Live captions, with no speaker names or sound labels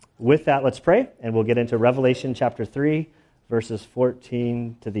With that, let's pray, and we'll get into Revelation chapter 3, verses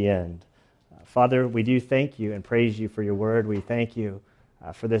 14 to the end. Father, we do thank you and praise you for your word. We thank you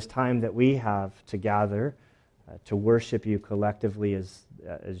for this time that we have to gather to worship you collectively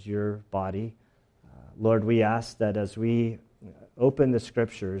as your body. Lord, we ask that as we open the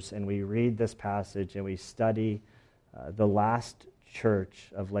scriptures and we read this passage and we study the last church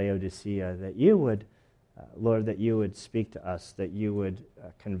of Laodicea, that you would, Lord, that you would speak to us, that you would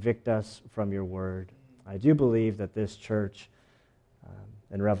convict us from your word. I do believe that this church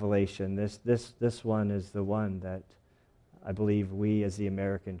in Revelation, this one is the one that I believe we as the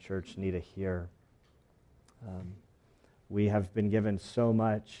American church need to hear. We have been given so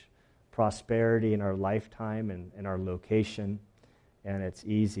much prosperity in our lifetime and in our location, and it's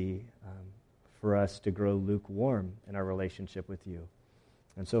easy for us to grow lukewarm in our relationship with you.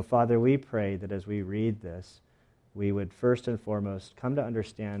 And so, Father, we pray that as we read this, we would first and foremost come to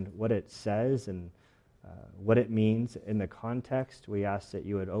understand what it says and what it means in the context. We ask that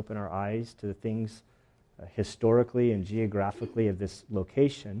you would open our eyes to the things historically and geographically of this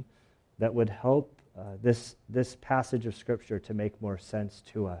location that would help this passage of Scripture to make more sense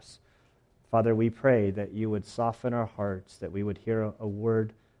to us. Father, we pray that you would soften our hearts, that we would hear a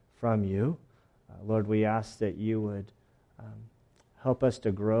word from you. Lord, we ask that you would help us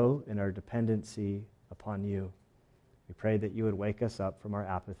to grow in our dependency upon you. We pray that you would wake us up from our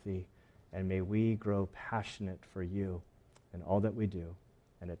apathy, and may we grow passionate for you in all that we do.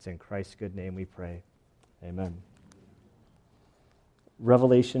 And it's in Christ's good name we pray. Amen.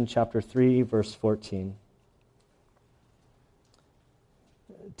 Revelation chapter 3, verse 14.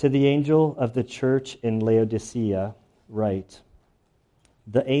 To the angel of the church in Laodicea write,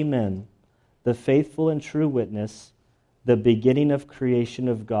 the Amen, the faithful and true witness, the beginning of creation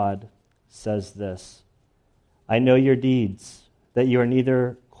of God, says this, I know your deeds, that you are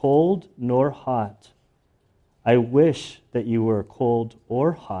neither cold nor hot. I wish that you were cold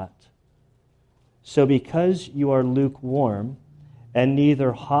or hot. So because you are lukewarm and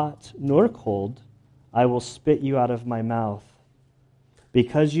neither hot nor cold, I will spit you out of my mouth.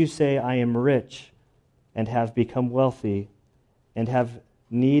 Because you say, I am rich and have become wealthy and have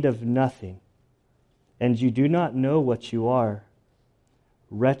need of nothing, and you do not know what you are,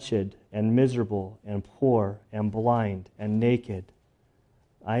 wretched and miserable and poor and blind and naked,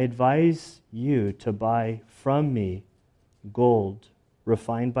 I advise you to buy from me gold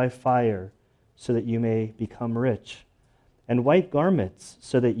refined by fire so that you may become rich, and white garments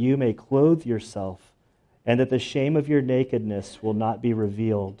so that you may clothe yourself, and that the shame of your nakedness will not be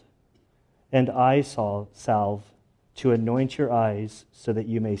revealed, and eye salve to anoint your eyes so that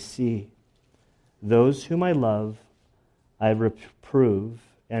you may see. Those whom I love, I reprove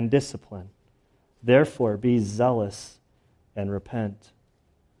and discipline. Therefore be zealous and repent.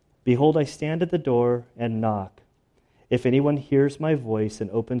 Behold, I stand at the door and knock. If anyone hears my voice and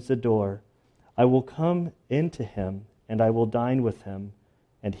opens the door, I will come into him, and I will dine with him,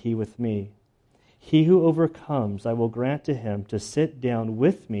 and he with me. He who overcomes, I will grant to him to sit down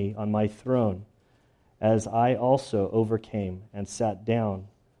with me on my throne, as I also overcame and sat down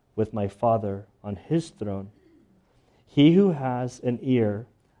with my Father on his throne. He who has an ear,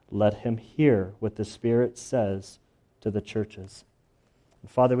 let him hear what the Spirit says to the churches.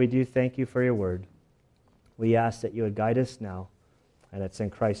 Father, we do thank you for your word. We ask that you would guide us now, and it's in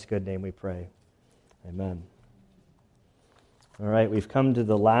Christ's good name we pray. Amen. All right, we've come to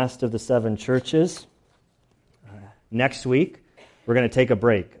the last of the 7 churches. Next week, we're going to take a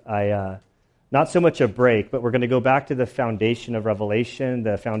break. Not so much a break, but we're going to go back to the foundation of Revelation.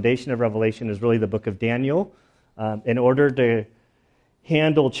 The foundation of Revelation is really the book of Daniel. In order to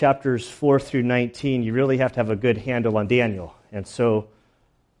handle chapters 4 through 19, you really have to have a good handle on Daniel. And so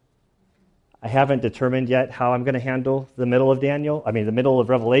I haven't determined yet how I'm going to handle the middle of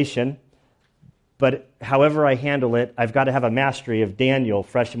Revelation. But however I handle it, I've got to have a mastery of Daniel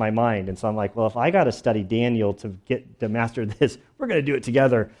fresh in my mind. And so I'm like, well, if I got to study Daniel to get to master this, we're going to do it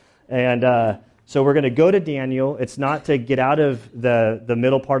together. And so we're going to go to Daniel. It's not to get out of the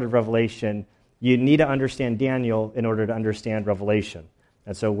middle part of Revelation. You need to understand Daniel in order to understand Revelation.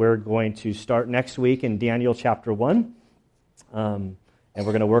 And so we're going to start next week in Daniel chapter 1. And we're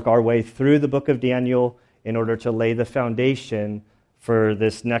going to work our way through the book of Daniel in order to lay the foundation for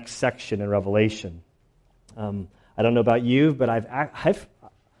this next section in Revelation. I don't know about you, but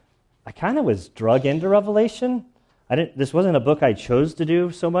I kind of was drug into Revelation. This wasn't a book I chose to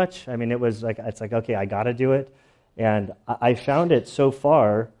do so much. I mean, it's like, okay, I got to do it. And I found it so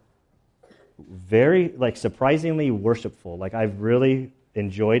far very, surprisingly worshipful. I've really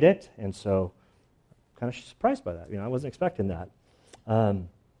enjoyed it. And so kind of surprised by that. I wasn't expecting that.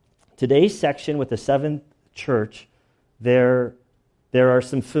 Today's section with the seventh church, there are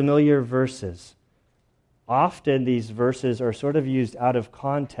some familiar verses. Often these verses are sort of used out of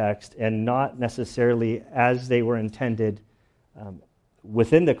context and not necessarily as they were intended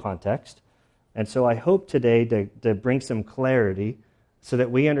within the context. And so I hope today to bring some clarity so that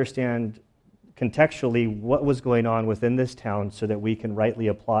we understand contextually what was going on within this town so that we can rightly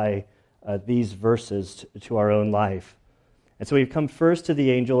apply these verses to our own life. And so we've come first to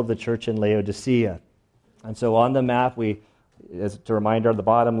the angel of the church in Laodicea. And so on the map, as a reminder, on the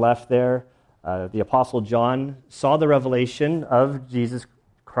bottom left there, the Apostle John saw the revelation of Jesus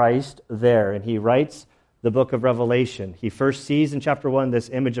Christ there, and he writes the book of Revelation. He first sees in chapter 1 this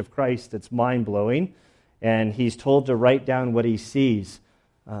image of Christ that's mind-blowing, and he's told to write down what he sees.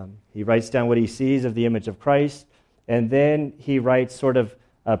 He writes down what he sees of the image of Christ, and then he writes sort of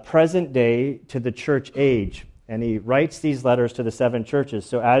a present day to the church age, and he writes these letters to the seven churches.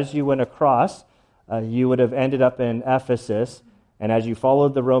 So as you went across, you would have ended up in Ephesus, and as you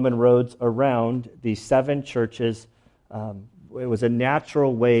followed the Roman roads around these seven churches, it was a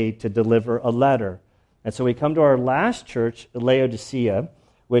natural way to deliver a letter. And so we come to our last church, Laodicea,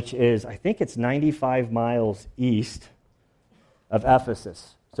 which is, I think it's 95 miles east of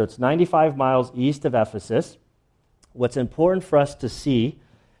Ephesus. So it's 95 miles east of Ephesus. What's important for us to see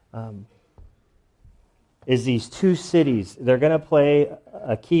is these two cities. They're going to play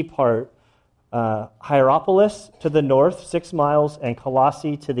a key part. Hierapolis to the north, 6 miles, and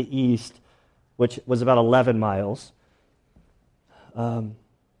Colossae to the east, which was about 11 miles.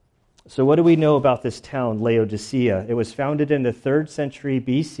 So what do we know about this town, Laodicea? It was founded in the 3rd century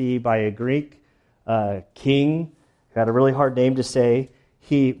BC by a Greek king who had a really hard name to say.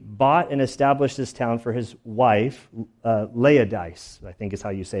 He bought and established this town for his wife, Laodice, I think is how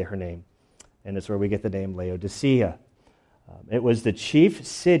you say her name. And it's where we get the name Laodicea. It was the chief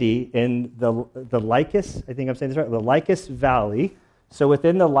city in the Lycus, I think I'm saying this right, the Lycus Valley. So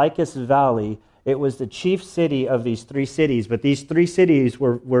within the Lycus Valley, it was the chief city of these 3 cities, but these 3 cities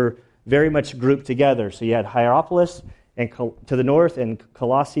were very much grouped together. So you had Hierapolis to the north and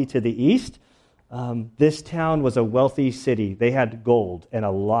Colossae to the east. This town was a wealthy city. They had gold, and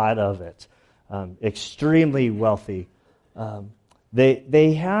a lot of it. Extremely wealthy.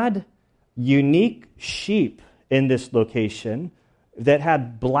 They had unique sheep in this location that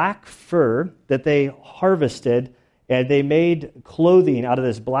had black fur that they harvested, and they made clothing out of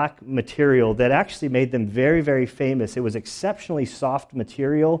this black material that actually made them very, very famous. It was exceptionally soft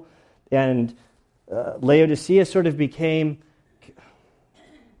material, and Laodicea sort of became,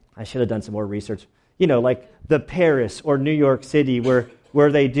 I should have done some more research, like the Paris or New York City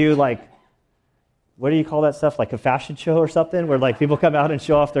where they do like, what do you call that stuff, like a fashion show or something, where like people come out and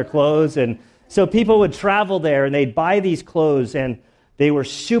show off their clothes. And so people would travel there and they'd buy these clothes, and they were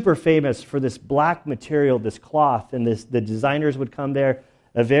super famous for this black material, this cloth, and the designers would come there,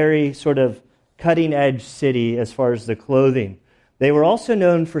 a very sort of cutting-edge city as far as the clothing. They were also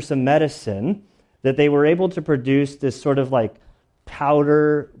known for some medicine, that they were able to produce this sort of like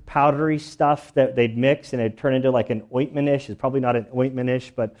powdery stuff that they'd mix, and it'd turn into like an ointment-ish. It's probably not an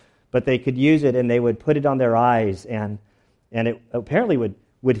ointment-ish, but they could use it, and they would put it on their eyes, and it apparently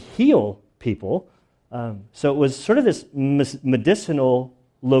would heal people. So it was sort of this medicinal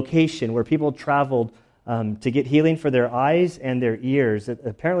location where people traveled to get healing for their eyes and their ears.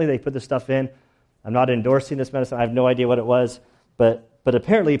 Apparently they put the stuff in. I'm not endorsing this medicine. I have no idea what it was. But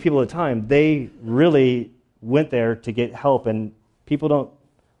apparently people at the time, they really went there to get help. And people don't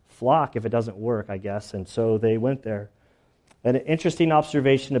flock if it doesn't work, I guess. And so they went there. An interesting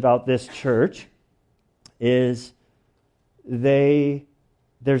observation about this church is there's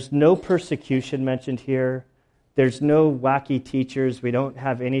no persecution mentioned here. There's no wacky teachers. We don't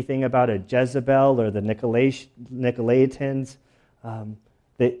have anything about a Jezebel or the Nicolaitans.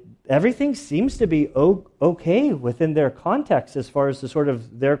 Everything seems to be okay within their context as far as the sort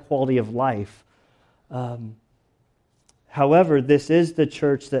of their quality of life. However, this is the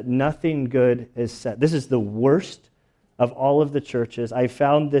church that nothing good is said. This is the worst of all of the churches. I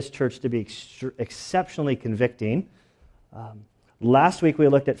found this church to be exceptionally convicting. Last week we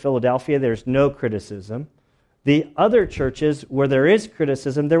looked at Philadelphia. There's no criticism. The other churches where there is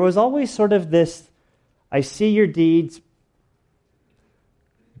criticism, there was always sort of this, I see your deeds,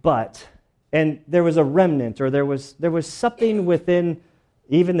 but, and there was a remnant, or there was something within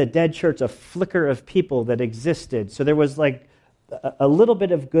even the dead church, a flicker of people that existed. So there was like a little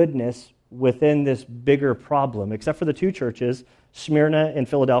bit of goodness within this bigger problem, except for the 2 churches, Smyrna and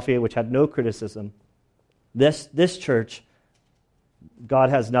Philadelphia, which had no criticism. This church, God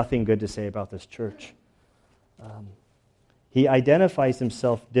has nothing good to say about this church. He identifies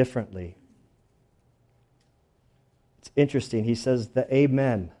himself differently. It's interesting. He says the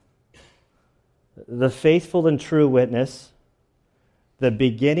Amen, the faithful and true witness, the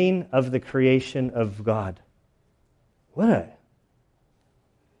beginning of the creation of God. What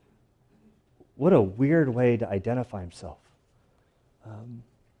a weird way to identify himself.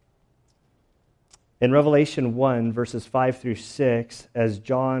 In Revelation 1, verses 5 through 6, as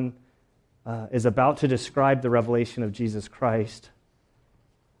John is about to describe the revelation of Jesus Christ,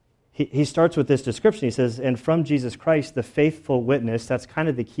 he starts with this description. He says, and from Jesus Christ, the faithful witness, that's kind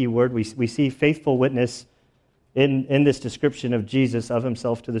of the key word. We see faithful witness in this description of Jesus, of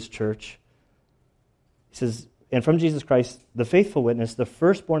himself to this church. He says, and from Jesus Christ, the faithful witness, the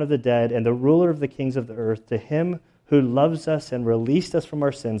firstborn of the dead, and the ruler of the kings of the earth, to him who loves us and released us from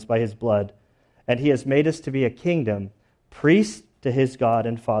our sins by his blood, and he has made us to be a kingdom, priests to his God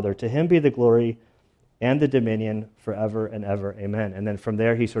and Father. To him be the glory and the dominion forever and ever. Amen. And then from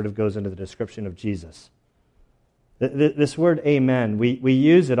there, he sort of goes into the description of Jesus. This word amen, we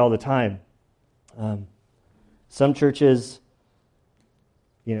use it all the time. Some churches,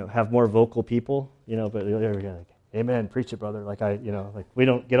 have more vocal people, but they're like, amen, preach it, brother. Like we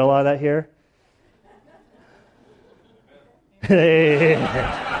don't get a lot of that here.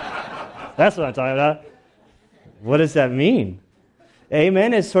 That's what I'm talking about. What does that mean?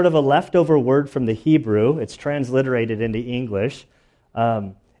 Amen is sort of a leftover word from the Hebrew. It's transliterated into English.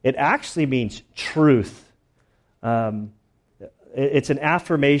 It actually means truth. It's an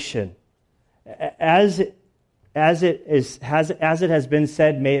affirmation. As it has been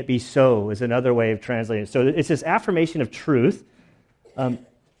said, may it be so, is another way of translating it. So it's this affirmation of truth.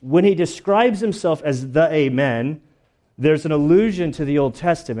 When he describes himself as the Amen, there's an allusion to the Old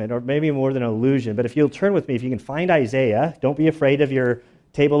Testament, or maybe more than an allusion. But if you'll turn with me, if you can find Isaiah, don't be afraid of your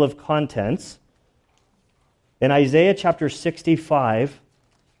table of contents. In Isaiah chapter 65,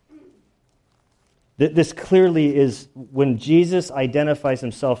 this clearly is when Jesus identifies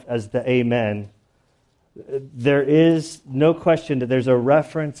himself as the Amen. There is no question that there's a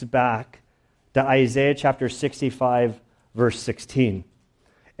reference back to Isaiah chapter 65, verse 16.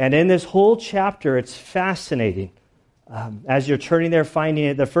 And in this whole chapter, it's fascinating. As you're turning there, finding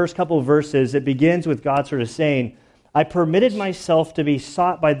it, the first couple of verses, it begins with God sort of saying, I permitted myself to be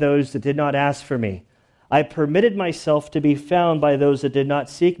sought by those that did not ask for me. I permitted myself to be found by those that did not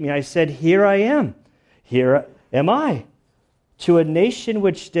seek me. I said, here I am. Here am I. To a nation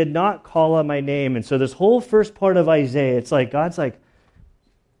which did not call on my name. And so this whole first part of Isaiah, it's like God's like,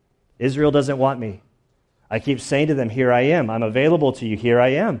 Israel doesn't want me. I keep saying to them, here I am. I'm available to you. Here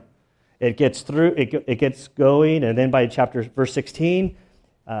I am. It gets through, it gets going, and then by verse 16,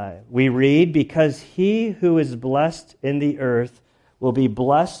 we read, because he who is blessed in the earth will be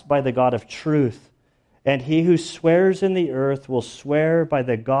blessed by the God of truth, and he who swears in the earth will swear by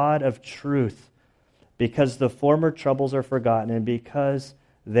the God of truth, because the former troubles are forgotten, and because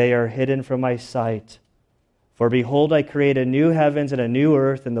they are hidden from my sight. For behold, I create a new heavens and a new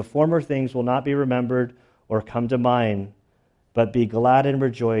earth, and the former things will not be remembered or come to mind, but be glad and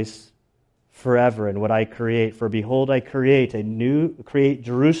rejoice forever in what I create. For behold, I create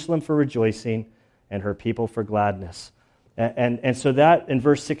Jerusalem for rejoicing and her people for gladness. And so that in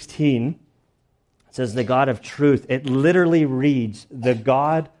verse 16 it says the God of truth. It literally reads the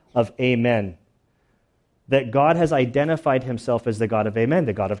God of Amen. That God has identified himself as the God of Amen,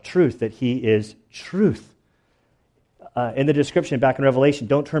 the God of truth, that he is truth. In the description back in Revelation,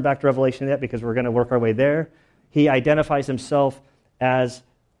 don't turn back to Revelation yet because we're going to work our way there. He identifies himself as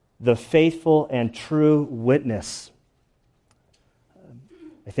the faithful and true witness.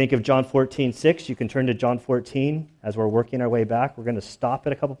 I think of John 14:6. You can turn to John 14 as we're working our way back. We're going to stop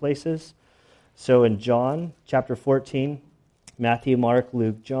at a couple places. So in John chapter 14, Matthew, Mark,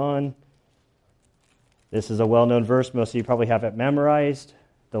 Luke, John. This is a well-known verse. Most of you probably have it memorized.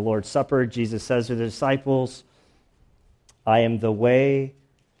 The Lord's Supper, Jesus says to the disciples, I am the way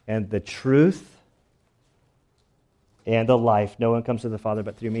and the truth and the life. No one comes to the Father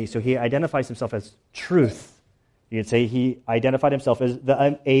but through me. So he identifies himself as truth. You could say he identified himself as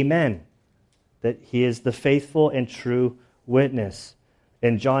the Amen, that he is the faithful and true witness.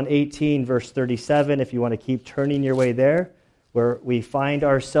 In John 18, verse 37, if you want to keep turning your way there, where we find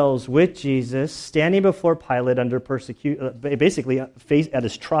ourselves with Jesus standing before Pilate under basically at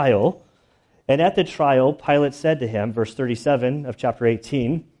his trial. And at the trial, Pilate said to him, verse 37 of chapter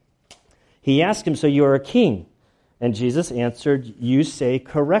 18, he asked him, so you are a king? And Jesus answered, you say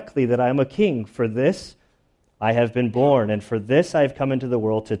correctly that I am a king. For this I have been born, and for this I have come into the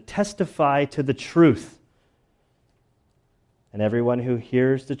world to testify to the truth. And everyone who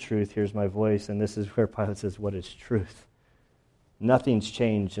hears the truth hears my voice. And this is where Pilate says, what is truth? Nothing's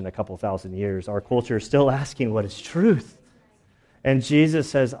changed in a couple thousand years. Our culture is still asking what is truth. And Jesus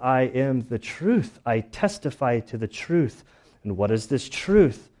says, I am the truth. I testify to the truth. And what is this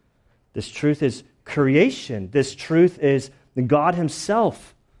truth? This truth is creation. This truth is God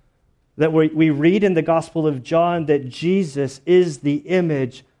himself. That we read in the Gospel of John that Jesus is the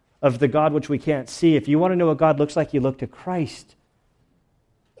image of the God which we can't see. If you want to know what God looks like, you look to Christ.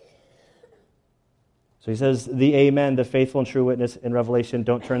 So he says, the Amen, the faithful and true witness in Revelation.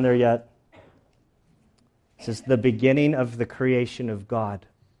 Don't turn there yet. It says, the beginning of the creation of God.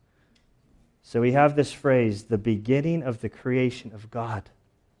 So we have this phrase, the beginning of the creation of God.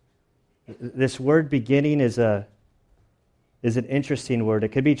 This word beginning is an interesting word. It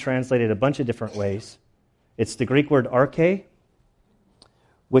could be translated a bunch of different ways. It's the Greek word arche,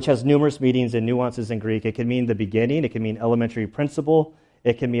 which has numerous meanings and nuances in Greek. It can mean the beginning. It can mean elementary principle.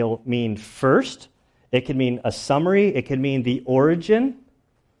 It can mean first. It can mean a summary. It can mean the origin.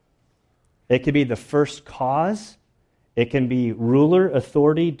 It can be the first cause. It can be ruler,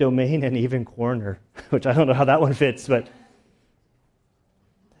 authority, domain, and even coroner, which I don't know how that one fits.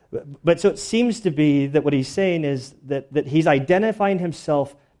 But so it seems to be that what he's saying is that he's identifying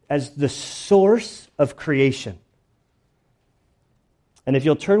himself as the source of creation. And if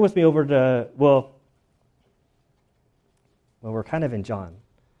you'll turn with me over to, well, we're kind of in John.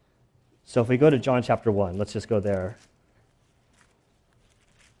 So if we go to John chapter 1, let's just go there.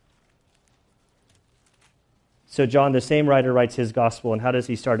 So John, the same writer, writes his gospel, and how does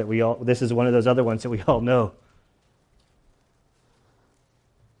he start it? This is one of those other ones that we all know.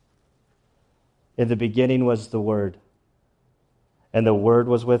 In the beginning was the Word, and the Word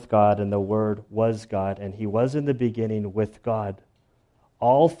was with God, and the Word was God, and he was in the beginning with God.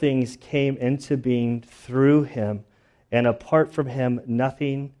 All things came into being through him, and apart from him,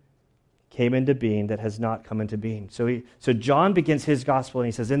 nothing came into being that has not come into being. So John begins his gospel, and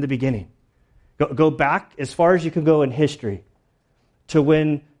he says, in the beginning. Go back as far as you can go in history to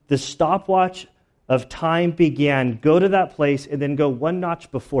when the stopwatch of time began. Go to that place and then go one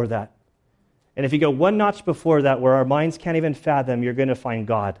notch before that. And if you go one notch before that, where our minds can't even fathom, you're going to find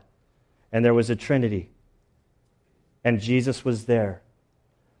God. And there was a Trinity. And Jesus was there.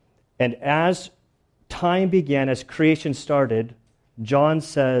 And as time began, as creation started, John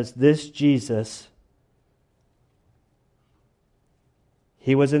says, this Jesus,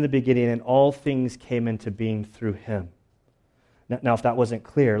 he was in the beginning, and all things came into being through him. Now, if that wasn't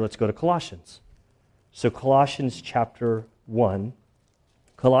clear, let's go to Colossians. So Colossians chapter 1.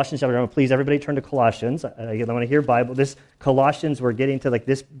 Colossians chapter 1. Please, everybody turn to Colossians. I want to hear Bible. This Colossians, we're getting to like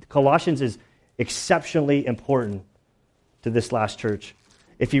this. Colossians is exceptionally important to this last church.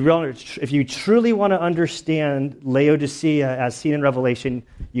 If you truly want to understand Laodicea as seen in Revelation,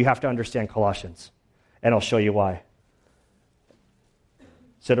 you have to understand Colossians. And I'll show you why.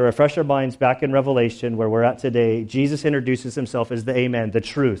 So to refresh our minds back in Revelation, where we're at today, Jesus introduces himself as the Amen, the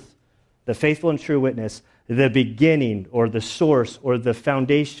truth, the faithful and true witness, the beginning or the source or the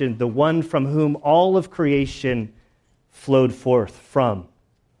foundation, the one from whom all of creation flowed forth from.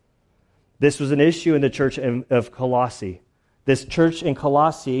 This was an issue in the church of Colossae. This church in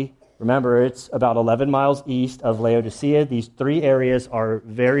Colossae, remember, it's about 11 miles east of Laodicea. These three areas are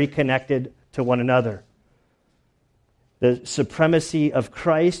very connected to one another. The supremacy of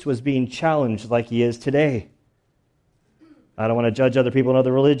Christ was being challenged like he is today. I don't want to judge other people in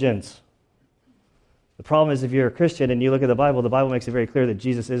other religions. The problem is if you're a Christian and you look at the Bible makes it very clear that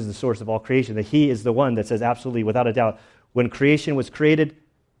Jesus is the source of all creation, that he is the one that says absolutely, without a doubt, when creation was created,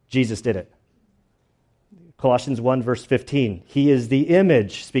 Jesus did it. Colossians 1, verse 15. He is the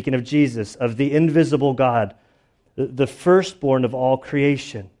image, speaking of Jesus, of the invisible God, the firstborn of all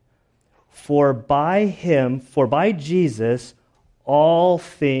creation. For by Jesus, all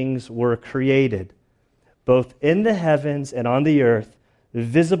things were created, both in the heavens and on the earth,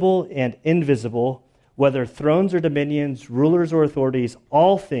 visible and invisible, whether thrones or dominions, rulers or authorities,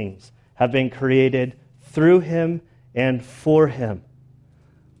 all things have been created through him and for him.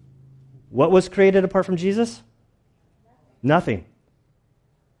 What was created apart from Jesus? Nothing.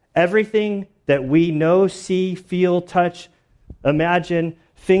 Everything that we know, see, feel, touch, imagine,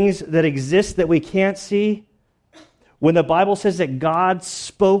 things that exist that we can't see, when the Bible says that God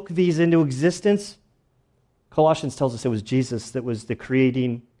spoke these into existence, Colossians tells us it was Jesus that was the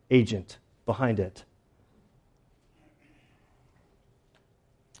creating agent behind it.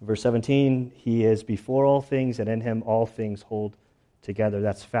 Verse 17, he is before all things, and in him all things hold together.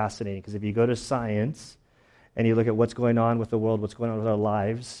 That's fascinating, because if you go to science and you look at what's going on with the world, what's going on with our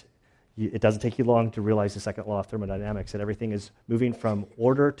lives, It doesn't take you long to realize the second law of thermodynamics, that everything is moving from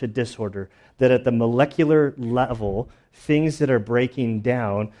order to disorder, that at the molecular level, things that are breaking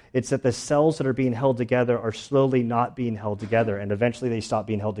down, it's that the cells that are being held together are slowly not being held together, and eventually they stop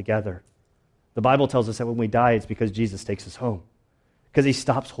being held together. The Bible tells us that when we die, it's because Jesus takes us home, because he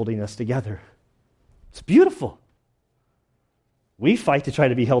stops holding us together. It's beautiful. We fight to try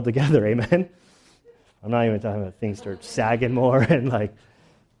to be held together, amen? I'm not even talking about things start sagging more and like,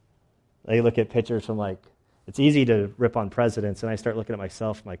 I look at pictures from like, it's easy to rip on presidents, and I start looking at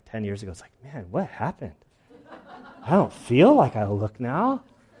myself from like 10 years ago. It's like, man, what happened? I don't feel like I look now.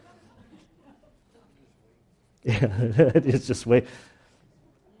 Yeah, it's just way.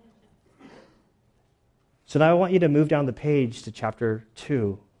 So now I want you to move down the page to chapter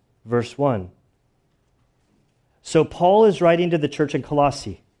 2, verse 1. So Paul is writing to the church in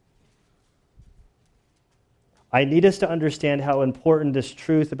Colossae. I need us to understand how important this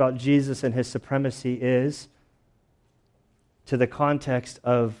truth about Jesus and his supremacy is to the context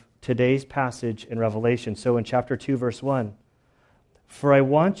of today's passage in Revelation. So in chapter 2, verse 1, for I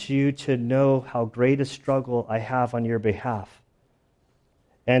want you to know how great a struggle I have on your behalf.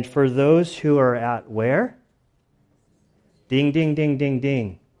 And for those who are at where? Ding, ding, ding, ding,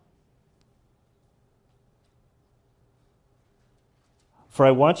 ding. For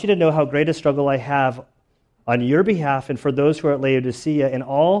I want you to know how great a struggle I have on your behalf and for those who are at Laodicea and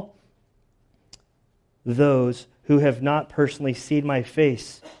all those who have not personally seen my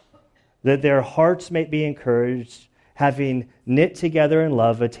face, that their hearts may be encouraged, having knit together in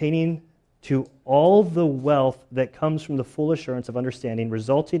love, attaining to all the wealth that comes from the full assurance of understanding,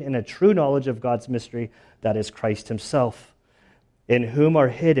 resulting in a true knowledge of God's mystery, that is Christ himself, in whom are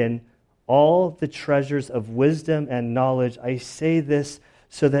hidden all the treasures of wisdom and knowledge. I say this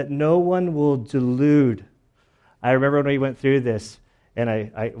so that no one will delude. I remember when we went through this, and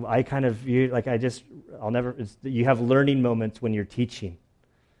I kind of viewed, like you have learning moments when you're teaching.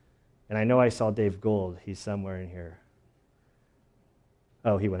 And I know I saw Dave Gold. He's somewhere in here.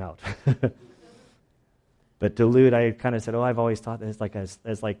 Oh, he went out. But delude, I kind of said, I've always thought this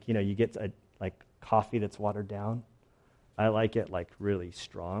as like, you get like coffee that's watered down. I like it like really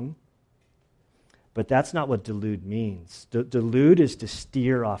strong. But that's not what delude means. Delude is to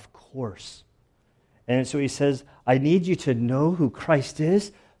steer off course. And so he says, I need you to know who Christ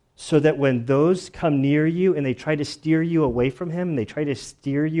is so that when those come near you and they try to steer you away from him, and they try to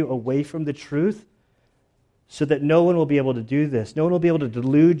steer you away from the truth, so that no one will be able to do this. No one will be able to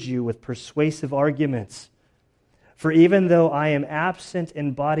delude you with persuasive arguments. For even though I am absent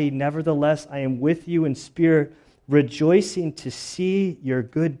in body, nevertheless I am with you in spirit, rejoicing to see your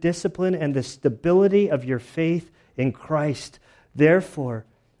good discipline and the stability of your faith in Christ. Therefore,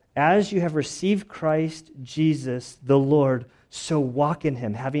 as you have received Christ Jesus the Lord, so walk in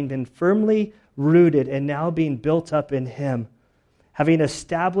him, having been firmly rooted and now being built up in him, having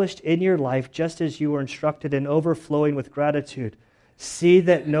established in your life just as you were instructed and overflowing with gratitude. See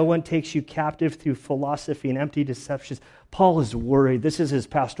that no one takes you captive through philosophy and empty deceptions. Paul is worried. This is his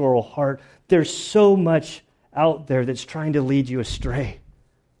pastoral heart. There's so much out there that's trying to lead you astray.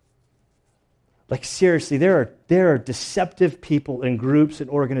 Like seriously, there are deceptive people in groups and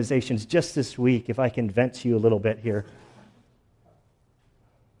organizations just this week, if I can vent to you a little bit here.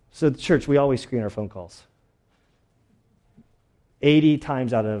 So the church, we always screen our phone calls. 80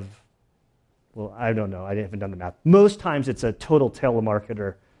 times out of, well, I don't know, I haven't done the math. Most times it's a total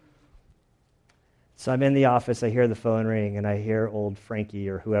telemarketer. So I'm in the office, I hear the phone ring, and I hear old Frankie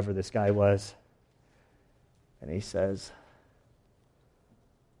or whoever this guy was. And he says,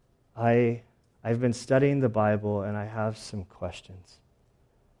 I've been studying the Bible and I have some questions.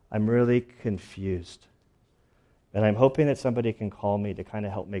 I'm really confused. And I'm hoping that somebody can call me to kind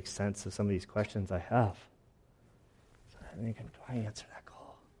of help make sense of some of these questions I have. So I think, do I answer that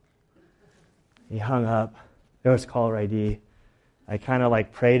call? He hung up. There was caller ID. I kind of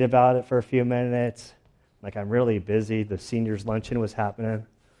like prayed about it for a few minutes. Like, I'm really busy. The seniors' luncheon was happening.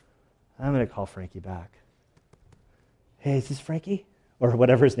 I'm going to call Frankie back. Hey, is this Frankie? Or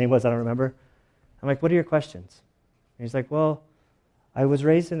whatever his name was, I don't remember. I'm like, what are your questions? And he's like, well, I was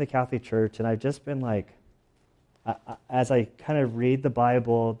raised in the Catholic Church, and I've just been like, as I kind of read the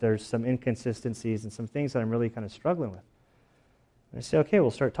Bible, there's some inconsistencies and some things that I'm really kind of struggling with. And I say, okay, we'll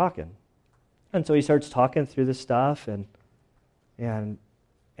start talking. And so he starts talking through this stuff, and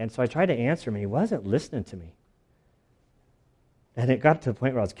so I tried to answer him, and he wasn't listening to me. And it got to the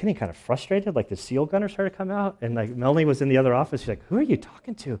point where I was getting kind of frustrated, like the seal gunner started to come out, and like Melanie was in the other office. She's like, who are you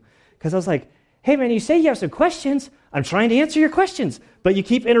talking to? Because I was like, hey man, you say you have some questions. I'm trying to answer your questions, but you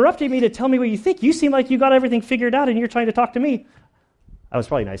keep interrupting me to tell me what you think. You seem like you got everything figured out and you're trying to talk to me. I was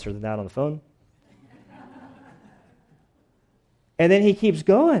probably nicer than that on the phone. And then he keeps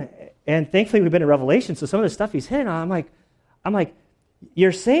going. And thankfully, we've been in Revelation, so some of the stuff he's hitting on, I'm like,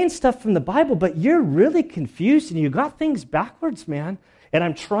 you're saying stuff from the Bible, but you're really confused and you got things backwards, man. And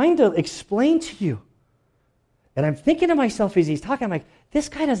I'm trying to explain to you. And I'm thinking to myself as he's talking, I'm like, this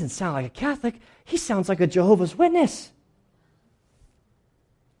guy doesn't sound like a Catholic. He sounds like a Jehovah's Witness.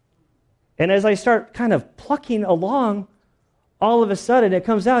 And as I start kind of plucking along, all of a sudden it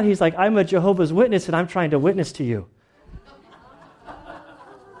comes out, he's like, I'm a Jehovah's Witness and I'm trying to witness to you.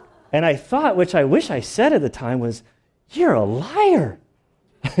 And I thought, which I wish I said at the time, was, you're a liar.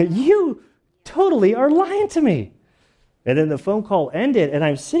 You totally are lying to me. And then the phone call ended, and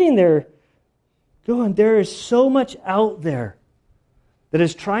I'm sitting there going, there is so much out there that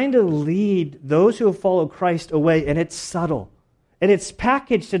is trying to lead those who have followed Christ away, and it's subtle. And it's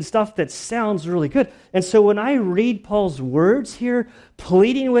packaged in stuff that sounds really good. And so when I read Paul's words here,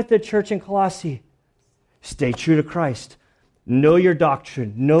 pleading with the church in Colossae, stay true to Christ. Know your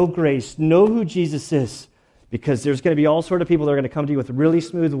doctrine, know grace, know who Jesus is, because there's going to be all sort of people that are going to come to you with really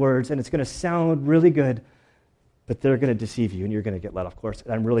smooth words, and it's going to sound really good, but they're going to deceive you, and you're going to get led off course.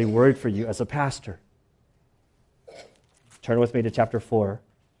 And I'm really worried for you as a pastor. Turn with me to chapter 4.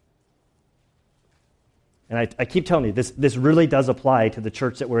 And I keep telling you, this really does apply to the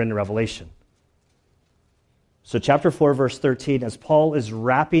church that we're in Revelation. So chapter 4, verse 13, as Paul is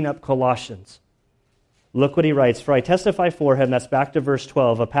wrapping up Colossians, look what he writes. For I testify for him, that's back to verse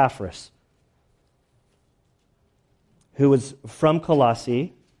 12, Epaphras, who was from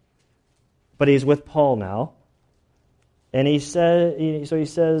Colossae, but he's with Paul now. And he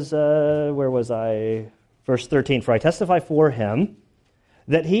says, where was I? Verse 13, for I testify for him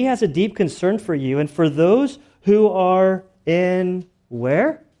that he has a deep concern for you and for those who are in,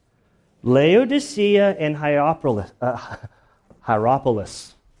 where? Laodicea and Hierapolis.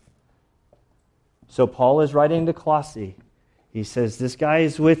 So Paul is writing to Colossae. He says, this guy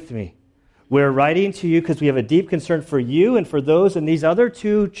is with me. We're writing to you because we have a deep concern for you and for those in these other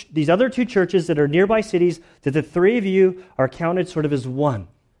two churches that are nearby cities, that the three of you are counted sort of as one.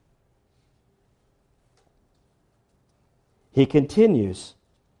 He continues,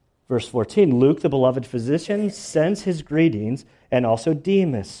 verse 14, Luke, the beloved physician, sends his greetings, and also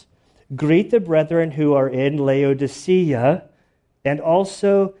Demas. Greet the brethren who are in Laodicea, and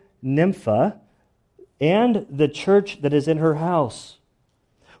also Nympha, and the church that is in her house.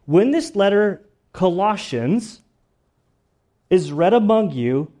 When this letter, Colossians, is read among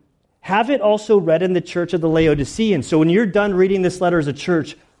you, have it also read in the church of the Laodiceans. So when you're done reading this letter as a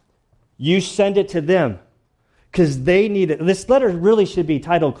church, you send it to them because they need it. This letter really should be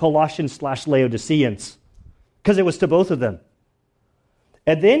titled Colossians/Laodiceans because it was to both of them.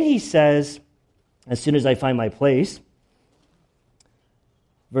 And then he says, as soon as I find my place,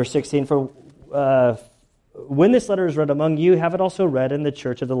 verse 16, when this letter is read among you, have it also read in the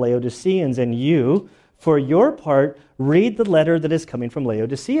church of the Laodiceans, and you, for your part, read the letter that is coming from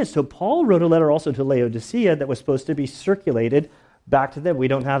Laodicea. So Paul wrote a letter also to Laodicea that was supposed to be circulated back to them. We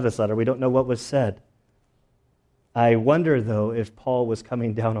don't have this letter. We don't know what was said. I wonder, though, if Paul was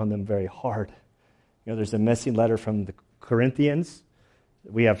coming down on them very hard. There's a missing letter from the Corinthians.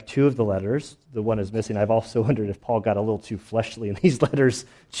 We have two of the letters. The one is missing. I've also wondered if Paul got a little too fleshly in these letters,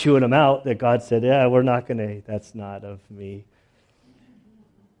 chewing them out, that God said, we're not going to, that's not of me.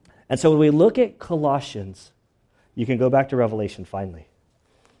 And so when we look at Colossians, you can go back to Revelation finally.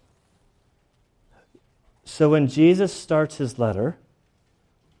 So when Jesus starts his letter,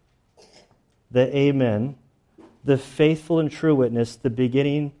 the Amen, the faithful and true witness, the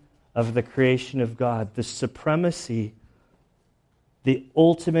beginning of the creation of God, the supremacy, the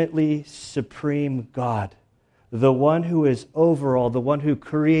ultimately supreme God, the one who is over all, the one who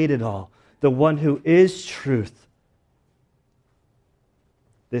created all, the one who is truth.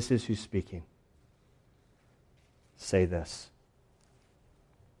 This is who's speaking. Say this.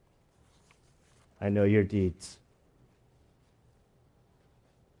 I know your deeds.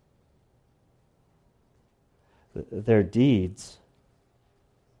 Their deeds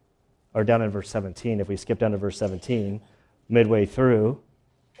are down in verse 17. If we skip down to verse 17, midway through,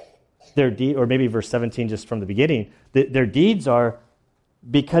 or maybe verse 17 just from the beginning, their deeds are,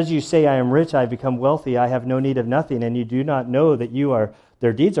 because you say, I am rich, I have become wealthy, I have no need of nothing, and you do not know that you are,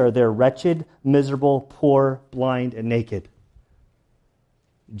 their deeds are, they're wretched, miserable, poor, blind, and naked.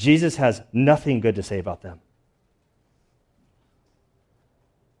 Jesus has nothing good to say about them.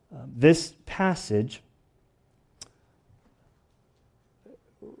 This passage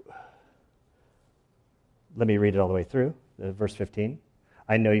let me read it all the way through. Verse 15.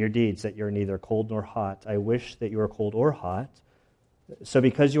 I know your deeds, that you're neither cold nor hot. I wish that you were cold or hot. So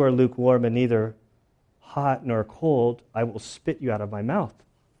because you are lukewarm and neither hot nor cold, I will spit you out of my mouth.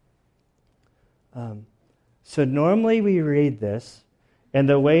 So normally we read this, and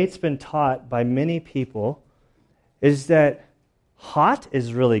the way it's been taught by many people is that hot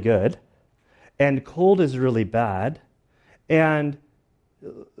is really good, and cold is really bad, and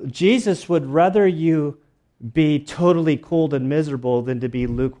Jesus would rather you be totally cold and miserable than to be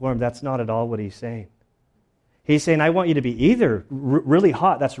lukewarm. That's not at all what he's saying. He's saying, I want you to be either really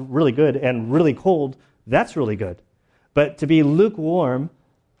hot, that's really good, and really cold, that's really good. But to be lukewarm,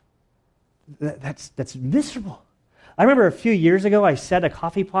 that's miserable. I remember a few years ago, I set a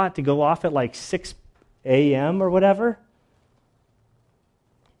coffee pot to go off at like 6 a.m. or whatever.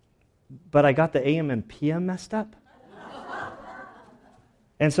 But I got the a.m. and p.m. messed up.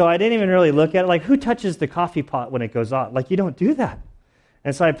 And so I didn't even really look at it. Like, who touches the coffee pot when it goes off? Like, you don't do that.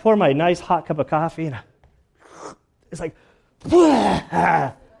 And so I pour my nice hot cup of coffee, and it's like,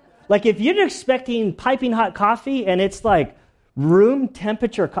 like if you're expecting piping hot coffee and it's like room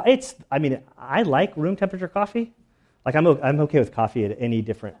temperature, I like room temperature coffee. Like I'm okay with coffee at any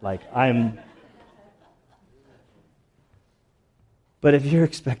different, but if you're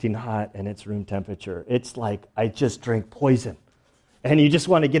expecting hot and it's room temperature, it's like I just drank poison. And you just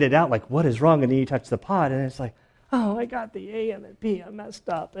want to get it out, like, what is wrong? And then you touch the pot, and it's like, oh, I got the AM and PM messed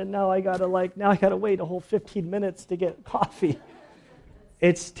up, and now I gotta wait a whole 15 minutes to get coffee.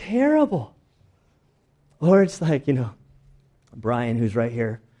 It's terrible. Or it's like, Brian, who's right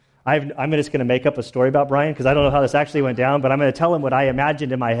here. I'm just going to make up a story about Brian because I don't know how this actually went down, but I'm going to tell him what I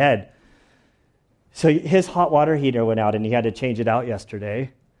imagined in my head. So his hot water heater went out, and he had to change it out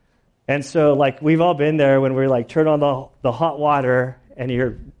yesterday. And so, we've all been there when we're, turn on the hot water, and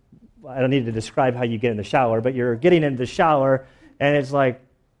I don't need to describe how you get in the shower, but you're getting into the shower, and it's like,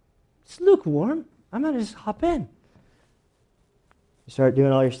 it's lukewarm. I'm going to just hop in. You start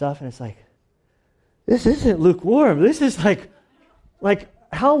doing all your stuff, and it's like, this isn't lukewarm. This is like,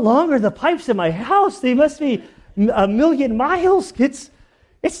 how long are the pipes in my house? They must be a million miles. It's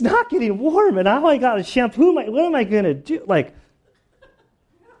not getting warm, and now I got to shampoo what am I going to do?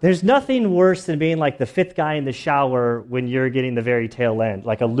 There's nothing worse than being like the fifth guy in the shower when you're getting the very tail end.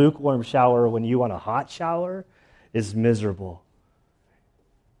 Like a lukewarm shower when you want a hot shower is miserable.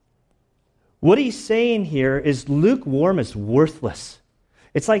 What he's saying here is lukewarm is worthless.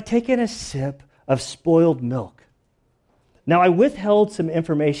 It's like taking a sip of spoiled milk. Now, I withheld some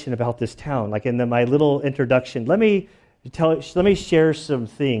information about this town, like in my little introduction. Let me share some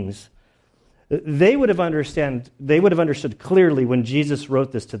things. They would have understood clearly when Jesus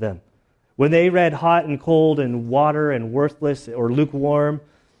wrote this to them. When they read hot and cold and water and worthless or lukewarm.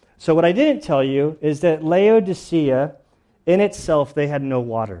 So what I didn't tell you is that Laodicea, in itself, they had no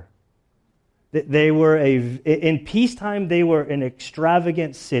water. In peacetime, they were an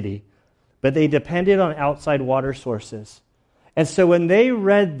extravagant city, but they depended on outside water sources. And so when they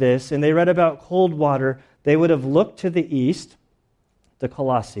read this and they read about cold water, they would have looked to the east, to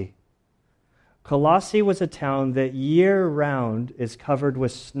Colossae. Colossae was a town that year-round is covered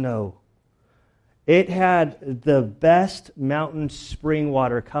with snow. It had the best mountain spring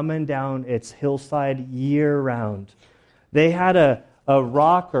water coming down its hillside year-round. They had a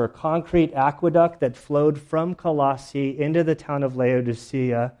rock or concrete aqueduct that flowed from Colossae into the town of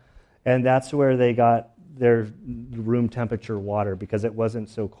Laodicea, and that's where they got their room temperature water because it wasn't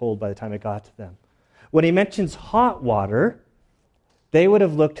so cold by the time it got to them. When he mentions hot water, they would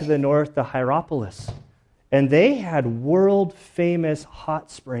have looked to the north, the Hierapolis, and they had world-famous hot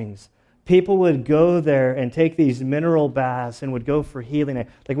springs. People would go there and take these mineral baths and would go for healing.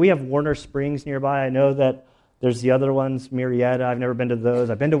 Like we have Warner Springs nearby. I know that there's the other ones, Murrieta. I've never been to those.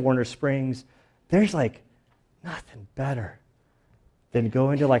 I've been to Warner Springs. There's nothing better than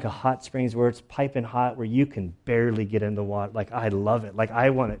going to a hot springs where it's piping hot, where you can barely get in the water. I love it.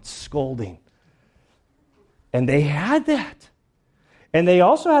 I want it scalding. And they had that. And they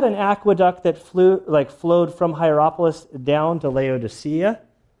also had an aqueduct that flowed from Hierapolis down to Laodicea.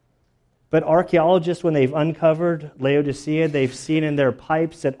 But archaeologists, when they've uncovered Laodicea, they've seen in their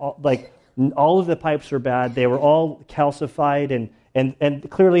pipes that all of the pipes were bad. They were all calcified, and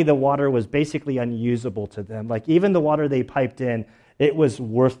clearly the water was basically unusable to them. Even the water they piped in, it was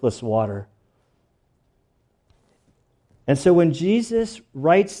worthless water. And so when Jesus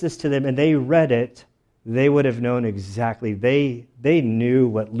writes this to them and they read it, they would have known exactly. They knew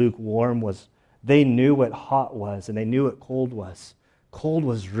what lukewarm was. They knew what hot was, and they knew what cold was. Cold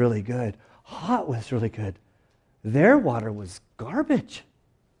was really good. Hot was really good. Their water was garbage.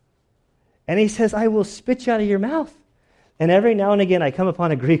 And he says, I will spit you out of your mouth. And every now and again, I come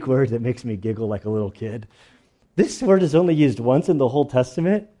upon a Greek word that makes me giggle like a little kid. This word is only used once in the whole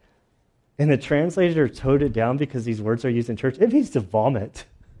Testament, and the translator towed it down because these words are used in church. It means to vomit.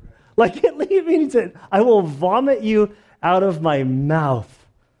 Like it means that I will vomit you out of my mouth.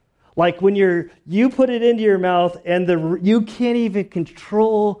 Like when you put it into your mouth and you can't even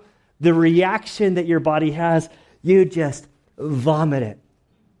control the reaction that your body has. You just vomit it.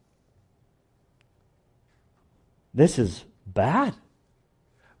 This is bad.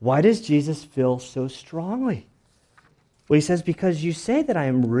 Why does Jesus feel so strongly? Well, he says, because you say that I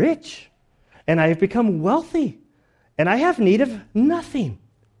am rich and I have become wealthy and I have need of nothing.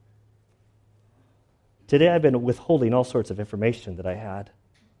 Today I've been withholding all sorts of information that I had.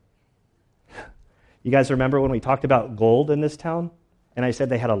 You guys remember when we talked about gold in this town and I said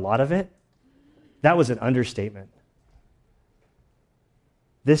they had a lot of it? That was an understatement.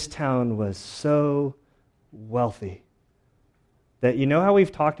 This town was so wealthy that, you know how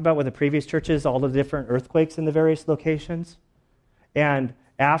we've talked about with the previous churches, all the different earthquakes in the various locations? And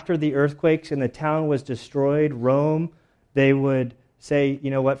after the earthquakes and the town was destroyed, Rome, they would say,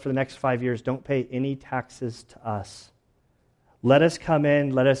 you know what, for the next 5 years, don't pay any taxes to us. Let us come in,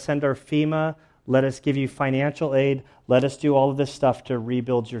 let us send our FEMA, let us give you financial aid, let us do all of this stuff to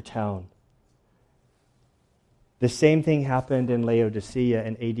rebuild your town. The same thing happened in Laodicea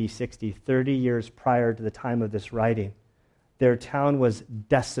in AD 60, 30 years prior to the time of this writing. Their town was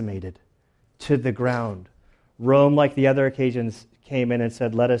decimated to the ground. Rome, like the other occasions, came in and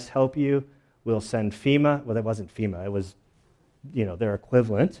said, let us help you. We'll send FEMA. Well, that wasn't FEMA. It was, their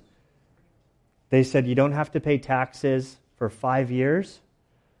equivalent. They said, you don't have to pay taxes for 5 years.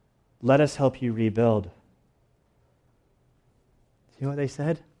 Let us help you rebuild. You know what they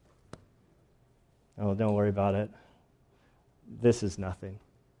said? Oh, don't worry about it. This is nothing.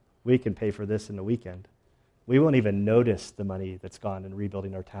 We can pay for this in a weekend. We won't even notice the money that's gone in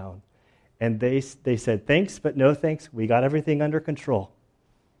rebuilding our town. And they said, thanks, but no thanks. We got everything under control.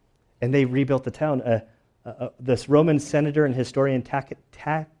 And they rebuilt the town. This Roman senator and historian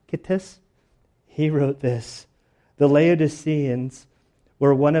Tacitus, he wrote this. The Laodiceans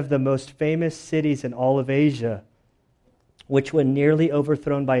were one of the most famous cities in all of Asia, which when nearly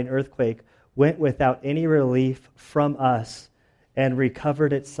overthrown by an earthquake, went without any relief from us and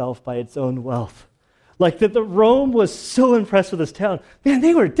recovered itself by its own wealth. Like that the Rome was so impressed with this town. Man,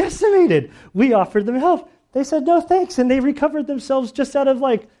 they were decimated. We offered them help. They said, no, thanks. And they recovered themselves just out of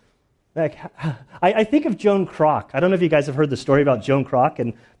I think of Joan Kroc. I don't know if you guys have heard the story about Joan Kroc,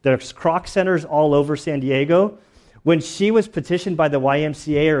 and there's Kroc centers all over San Diego. When she was petitioned by the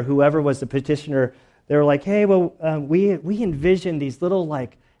YMCA or whoever was the petitioner, they were like, hey, well, we envision these little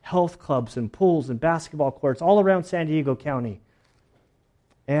health clubs and pools and basketball courts all around San Diego County.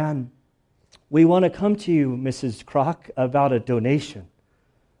 And we want to come to you, Mrs. Kroc, about a donation.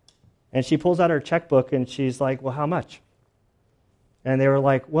 And she pulls out her checkbook and she's like, well, how much? And they were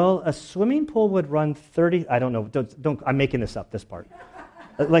like, well, a swimming pool would run I don't know, don't I'm making this up, this part.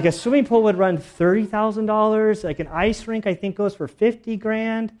 Like a swimming pool would run $30,000. Like an ice rink, I think, goes for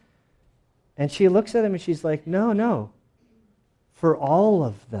 $50,000. And she looks at him and she's like, no. For all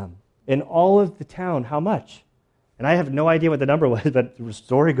of them, in all of the town, how much? And I have no idea what the number was, but the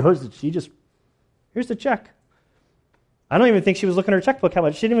story goes that she just, here's the check. I don't even think she was looking at her checkbook how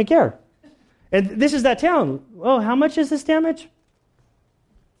much. She didn't even care. And this is that town. Oh, how much is this damage?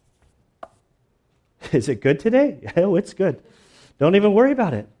 Is it good today? Oh, it's good. Don't even worry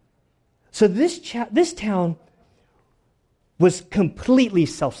about it. So this town was completely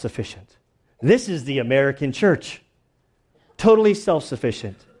self-sufficient. This is the American church. Totally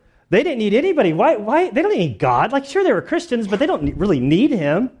self-sufficient. They didn't need anybody. Why? They don't need God. Sure, they were Christians, but they don't really need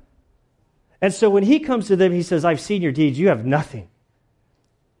him. And so when he comes to them, he says, I've seen your deeds. You have nothing.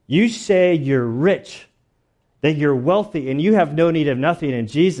 You say you're rich, that you're wealthy, and you have no need of nothing. And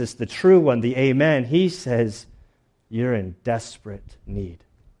Jesus, the true one, the Amen, he says, you're in desperate need.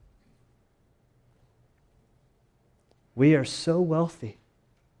 We are so wealthy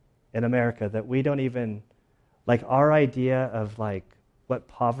in America that we don't even, our idea of what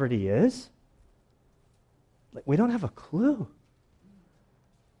poverty is, we don't have a clue.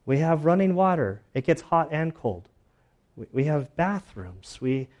 We have running water. It gets hot and cold. We have bathrooms.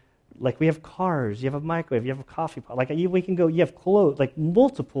 We have cars. You have a microwave. You have a coffee pot. We can go. You have clothes,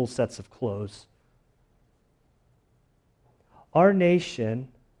 multiple sets of clothes. Our nation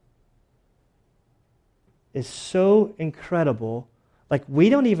is so incredible. We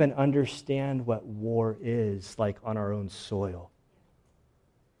don't even understand what war is on our own soil.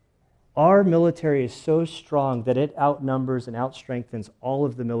 Our military is so strong that it outnumbers and outstrengthens all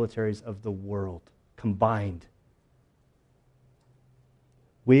of the militaries of the world combined.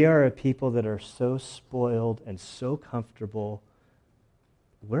 We are a people that are so spoiled and so comfortable.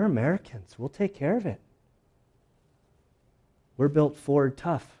 We're Americans. We'll take care of it. We're built Ford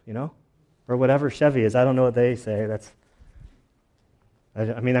tough, or whatever Chevy is. I don't know what they say.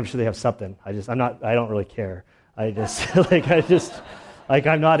 I'm sure they have something. I don't really care. I'm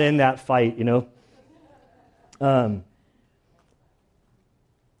not in that fight,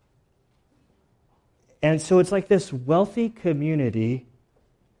 And so it's like this wealthy community.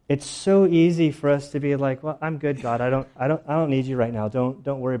 It's so easy for us to be like, well, I'm good, God. I don't need you right now. Don't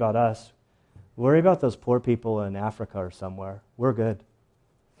worry about us. Worry about those poor people in Africa or somewhere. We're good.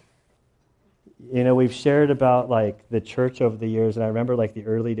 We've shared about like the church over the years, and I remember like the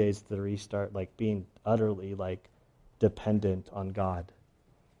early days of the Restart, like being utterly like dependent on God.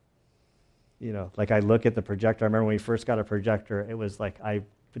 Like I look at the projector. I remember when we first got a projector, it was like I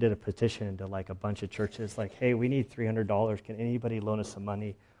did a petition to like a bunch of churches, like, hey, we need $300. Can anybody loan us some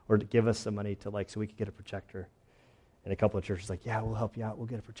money or give us some money to so we could get a projector? And a couple of churches like, yeah, we'll help you out. We'll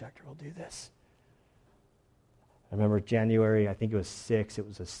get a projector. We'll do this. I remember January, I think it was 6, it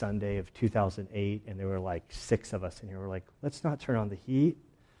was a Sunday of 2008, and there were like 6 of us in here. We're like, let's not turn on the heat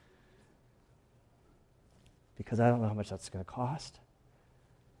because I don't know how much that's going to cost.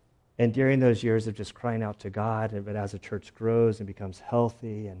 And during those years of just crying out to God, but as the church grows and becomes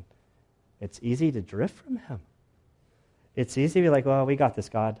healthy, and it's easy to drift from Him. It's easy to be like, well, we got this,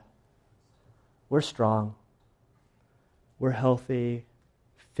 God. We're strong. We're healthy,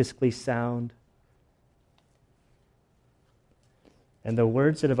 fiscally sound. And the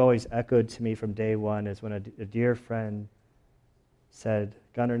words that have always echoed to me from day one is when a dear friend said,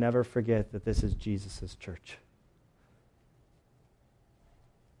 Gunnar, never forget that this is Jesus' church.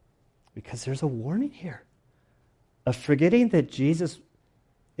 Because there's a warning here of forgetting that Jesus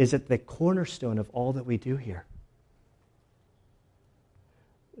is at the cornerstone of all that we do here.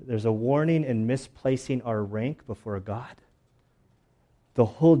 There's a warning in misplacing our rank before God. The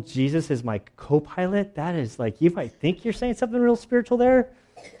whole Jesus is my co-pilot, that is like, you might think you're saying something real spiritual there,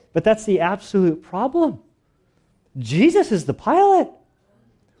 but that's the absolute problem. Jesus is the pilot.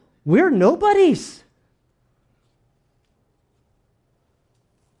 We're nobodies.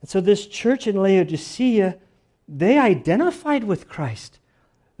 And so this church in Laodicea, they identified with Christ.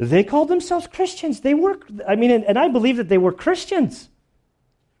 They called themselves Christians. And I believe that they were Christians.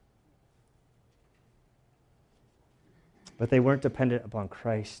 But they weren't dependent upon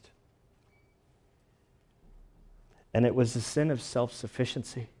Christ. And it was the sin of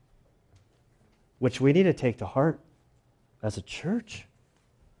self-sufficiency, which we need to take to heart as a church.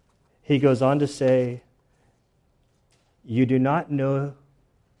 He goes on to say, you do not know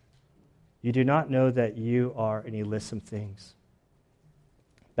that you are, and he lists some things.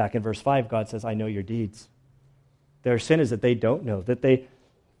 Back in verse 5, God says, I know your deeds. Their sin is that they don't know, that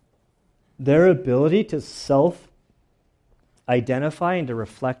their ability to self-identify and to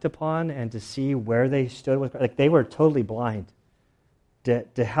reflect upon and to see where they stood with, like they were totally blind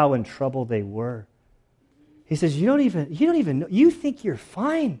to how in trouble they were. He says, you don't even know, you think you're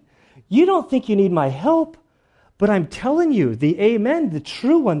fine. You don't think you need my help. But I'm telling you, the Amen, the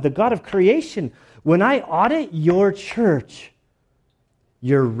true one, the God of creation, when I audit your church,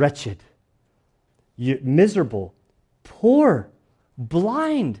 you're wretched, you're miserable, poor,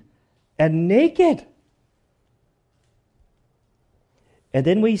 blind, and naked. And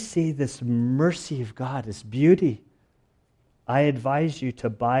then we see this mercy of God, this beauty. I advise you to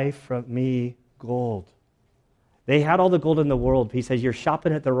buy from me gold. They had all the gold in the world. He says, you're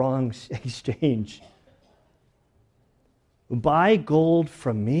shopping at the wrong exchange. Buy gold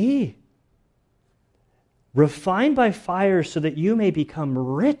from me, refined by fire so that you may become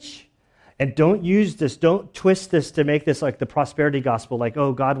rich. And don't twist this to make this like the prosperity gospel, like,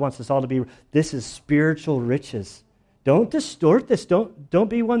 oh, God wants us all to be, this is spiritual riches. Don't distort this. Don't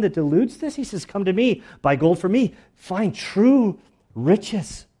be one that deludes this. He says, come to me, buy gold from me, find true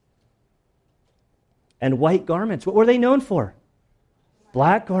riches. And white garments. What were they known for?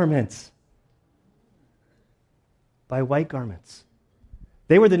 Black garments. Buy white garments.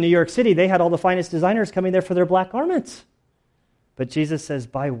 They were the New York City. They had all the finest designers coming there for their black garments. But Jesus says,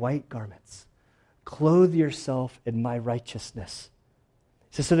 buy white garments. Clothe yourself in my righteousness.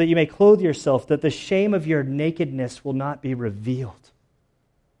 He says, so that you may clothe yourself, that the shame of your nakedness will not be revealed.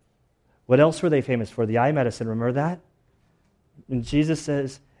 What else were they famous for? The eye medicine, remember that? And Jesus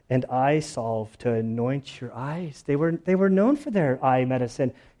says, and eye salve to anoint your eyes. They were known for their eye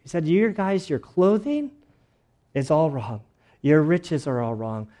medicine. He said, you guys, your clothing is all wrong. Your riches are all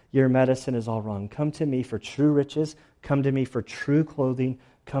wrong. Your medicine is all wrong. Come to me for true riches. Come to me for true clothing.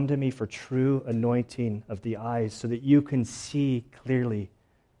 Come to me for true anointing of the eyes so that you can see clearly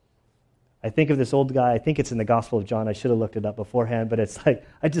I think of this old guy. I think it's in the Gospel of John. I should have looked it up beforehand, but it's like,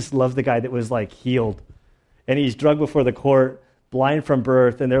 I just love the guy that was like healed. And he's drugged before the court, blind from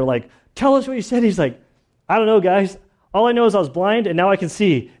birth. And they're like, tell us what you said. He's like, I don't know, guys. All I know is I was blind and now I can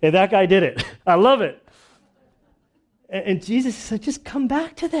see. And that guy did it. I love it. And Jesus said, just come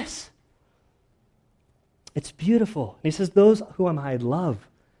back to this. It's beautiful. And he says, those whom I love.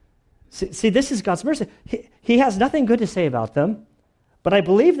 See, this is God's mercy. He has nothing good to say about them, but I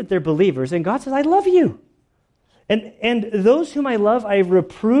believe that they're believers. And God says, I love you. And those whom I love, I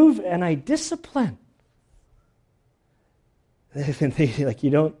reprove and I discipline. Like you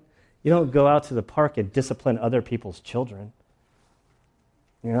don't go out to the park and discipline other people's children.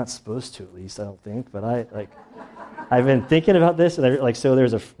 You're not supposed to, at least, I don't think. But I've been thinking about this, and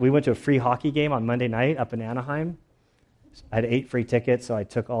we went to a free hockey game on Monday night up in Anaheim. I had 8 free tickets, so I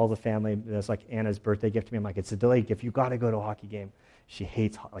took all the family. It was like Anna's birthday gift to me. I'm like, it's a delayed gift. You got to go to a hockey game. She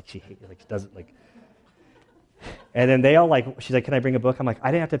hates, she doesn't like. And then they all she's like, can I bring a book? I'm like,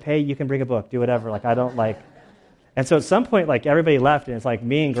 I didn't have to pay. You can bring a book. Do whatever. I don't like. And so at some point, everybody left, and it's like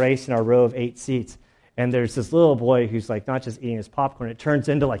me and Grace in our row of 8 seats. And there's this little boy who's not just eating his popcorn. It turns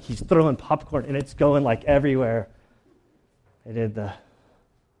into he's throwing popcorn, and it's going everywhere. I did the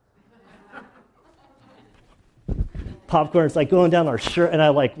popcorn's going down our shirt, and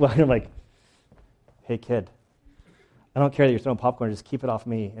I'm like, hey kid, I don't care that you're throwing popcorn, just keep it off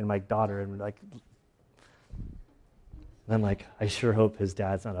me and my daughter. And I'm like, I sure hope his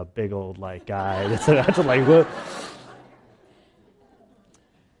dad's not a big old guy. That's what.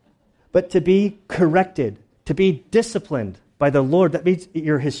 But to be corrected, to be disciplined by the Lord, that means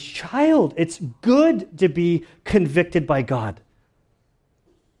you're his child. It's good to be convicted by God.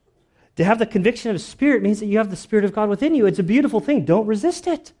 To have the conviction of Spirit means that you have the Spirit of God within you. It's a beautiful thing. Don't resist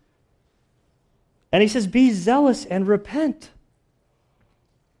it. And he says, be zealous and repent.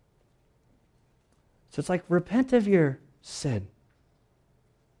 So it's repent of your sin.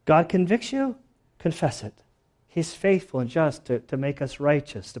 God convicts you, confess it. He's faithful and just to make us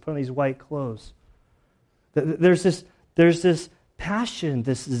righteous, to put on these white clothes. There's this passion,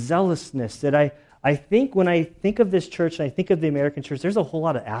 this zealousness that I think when I think of this church and I think of the American church, there's a whole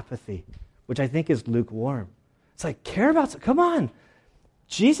lot of apathy, which I think is lukewarm. It's care about, come on.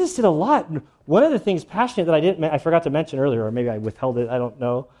 Jesus did a lot. One of the things passionate that I forgot to mention earlier, or maybe I withheld it, I don't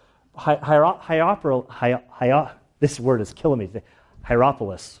know. This word is killing me.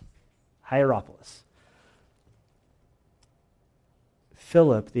 Hierapolis.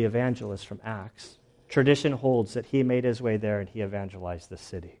 Philip, the evangelist from Acts, tradition holds that he made his way there and he evangelized the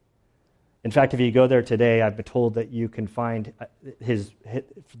city. In fact, if you go there today, I've been told that you can find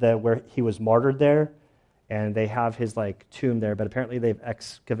where he was martyred there, and they have his tomb there, but apparently they've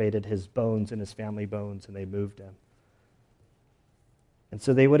excavated his bones and his family bones, and they moved him. And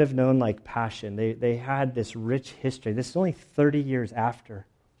so they would have known passion. They had this rich history. This is only 30 years after.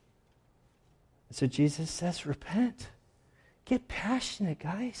 So Jesus says, repent. Get passionate,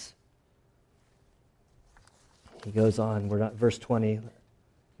 guys. He goes on, verse 20. And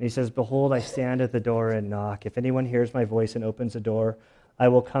he says, behold, I stand at the door and knock. If anyone hears my voice and opens the door, I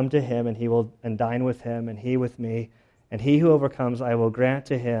will come to him, and dine with him, and he with me. And he who overcomes, I will grant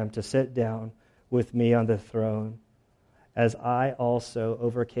to him to sit down with me on the throne, as I also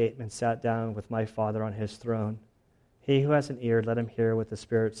overcame and sat down with my Father on his throne. He who has an ear, let him hear what the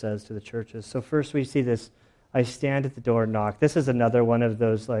Spirit says to the churches. So first we see this, I stand at the door and knock. This is another one of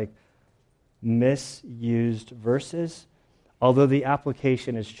those misused verses, although the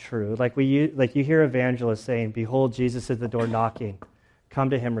application is true. You hear evangelists saying, behold, Jesus is at the door knocking.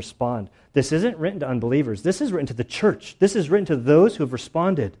 Come to him, respond. This isn't written to unbelievers. This is written to the church. This is written to those who have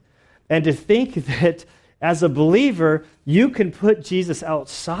responded. And to think that as a believer, you can put Jesus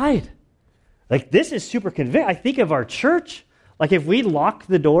outside. This is super convicting. I think of our church. If we lock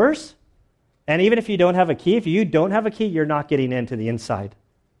the doors, and even if you don't have a key, you're not getting into the inside.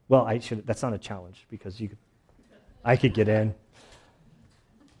 Well, that's not a challenge because I could get in.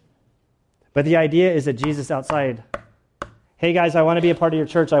 But the idea is that Jesus outside, hey guys, I want to be a part of your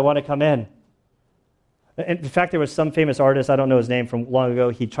church. I want to come in. In fact, there was some famous artist, I don't know his name, from long ago.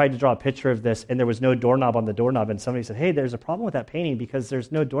 He tried to draw a picture of this, and there was no doorknob on the doorknob. And somebody said, hey, there's a problem with that painting because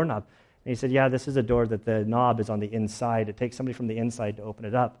there's no doorknob. And he said, yeah, this is a door that the knob is on the inside. It takes somebody from the inside to open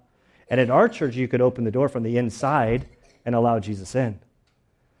it up. And at our church, you could open the door from the inside and allow Jesus in.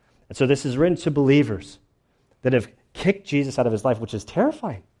 And so this is written to believers that have kicked Jesus out of his life, which is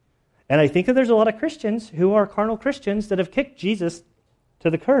terrifying. And I think that there's a lot of Christians who are carnal Christians that have kicked Jesus to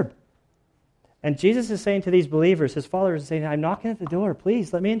the curb. And Jesus is saying to these believers, his followers, saying, I'm knocking at the door.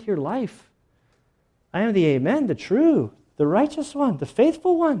 Please, let me into your life. I am the Amen, the true, the righteous one, the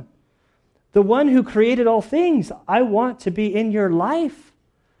faithful one. the one who created all things. I want to be in your life.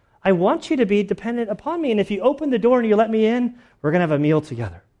 I want you to be dependent upon me. And if you open the door and you let me in, we're going to have a meal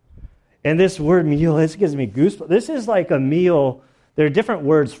together. And this word meal, this gives me goosebumps. This is like a meal. There are different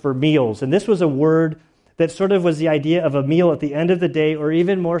words for meals. And this was a word that sort of was the idea of a meal at the end of the day, or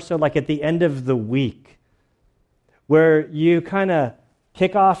even more so like at the end of the week, where you kind of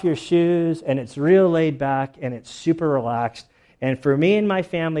kick off your shoes and it's real laid back and it's super relaxed. And for me and my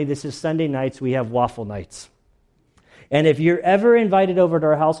family, this is Sunday nights. We have waffle nights. And if you're ever invited over to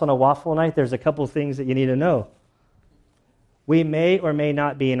our house on a waffle night, there's a couple things that you need to know. We may or may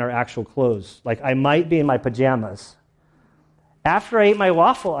not be in our actual clothes. Like I might be in my pajamas. After I ate my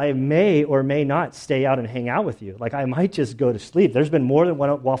waffle, I may or may not stay out and hang out with you. Like I might just go to sleep. There's been more than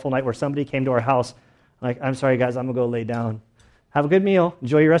one waffle night where somebody came to our house, like, I'm sorry guys, I'm going to go lay down. Have a good meal.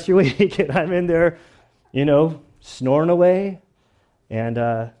 Enjoy your rest of your week. And I'm in there, snoring away. And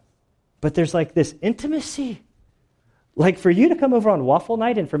but there's like this intimacy. Like for you to come over on waffle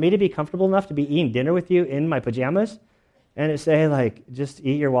night and for me to be comfortable enough to be eating dinner with you in my pajamas and to say like, just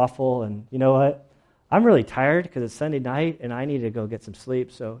eat your waffle and you know what? I'm really tired because it's Sunday night and I need to go get some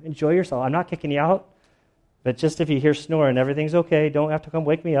sleep. So enjoy yourself. I'm not kicking you out. But just if you hear snoring, everything's okay. Don't have to come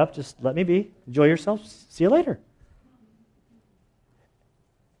wake me up. Just let me be. Enjoy yourself. See you later.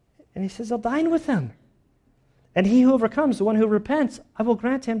 And he says, I'll dine with him. And he who overcomes, the one who repents, I will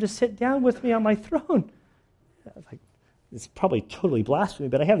grant him to sit down with me on my throne. Like, it's probably totally blasphemy,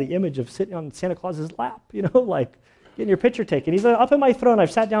 but I have the image of sitting on Santa Claus's lap, like getting your picture taken. He's up in my throne.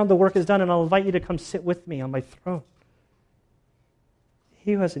 I've sat down, the work is done, and I'll invite you to come sit with me on my throne.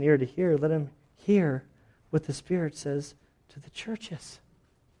 He who has an ear to hear, let him hear what the Spirit says to the churches.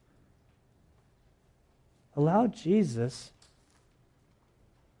 Allow Jesus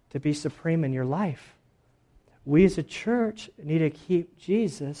to be supreme in your life. We as a church need to keep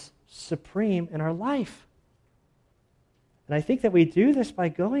Jesus supreme in our life. And I think that we do this by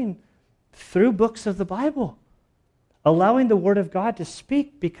going through books of the Bible, allowing the Word of God to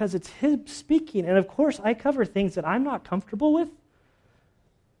speak because it's Him speaking. And of course, I cover things that I'm not comfortable with,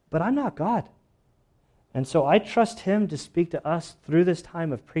 but I'm not God. And so I trust Him to speak to us through this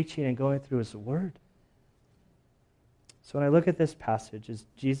time of preaching and going through His Word. So when I look at this passage,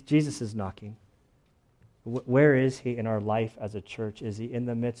 Jesus is knocking. Where is He in our life as a church? Is He in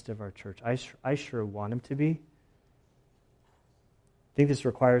the midst of our church? I sure want Him to be. I think this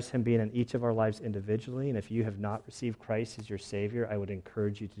requires Him being in each of our lives individually, and if you have not received Christ as your Savior, I would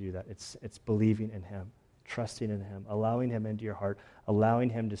encourage you to do that. It's believing in Him, trusting in Him, allowing Him into your heart, allowing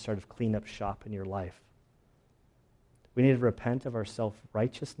Him to sort of clean up shop in your life. We need to repent of our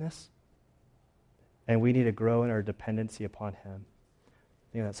self-righteousness, and we need to grow in our dependency upon Him.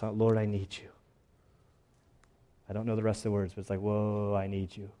 That song, Lord, I need you. I don't know the rest of the words, but it's like, whoa, I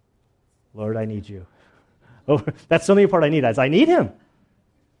need you. Lord, I need you. Oh, that's the only part I need, is I need Him.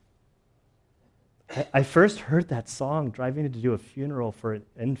 I first heard that song driving to do a funeral for an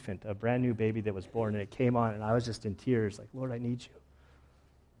infant, a brand new baby that was born, and it came on, and I was just in tears, like, Lord, I need you.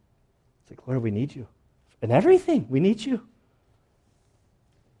 It's like, Lord, we need you. In everything, we need you.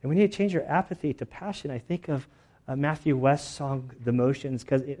 And we need to change our apathy to passion. I think of Matthew West's song, The Motions,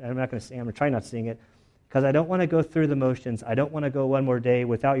 because I'm not going to sing, I'm going to try not to sing it, because I don't want to go through the motions. I don't want to go one more day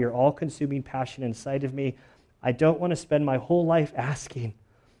without your all-consuming passion inside of me. I don't want to spend my whole life asking,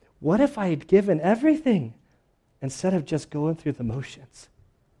 what if I had given everything instead of just going through the motions?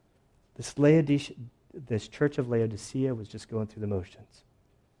 This church of Laodicea was just going through the motions.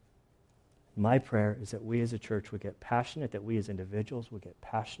 My prayer is that we as a church would get passionate, that we as individuals would get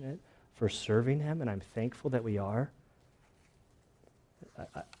passionate for serving Him, and I'm thankful that we are.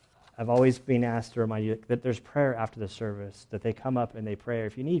 I've always been asked to remind you that there's prayer after the service, that they come up and they pray.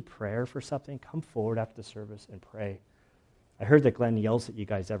 If you need prayer for something, come forward after the service and pray. I heard that Glenn yells at you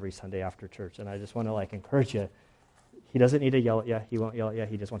guys every Sunday after church, and I just want to encourage you. He doesn't need to yell at you. He won't yell at you.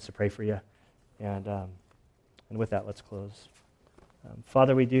 He just wants to pray for you. And with that, let's close.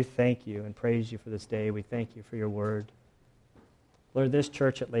 Father, we do thank you and praise you for this day. We thank you for your word. Lord, this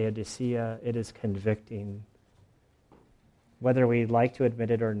church at Laodicea, it is convicting. Whether we like to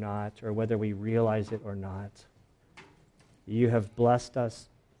admit it or not, or whether we realize it or not, you have blessed us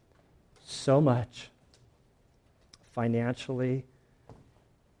so much financially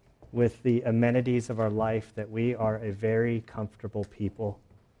with the amenities of our life that we are a very comfortable people.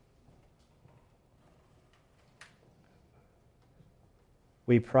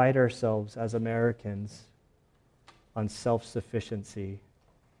 We pride ourselves as Americans on self-sufficiency.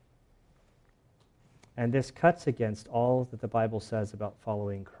 And this cuts against all that the Bible says about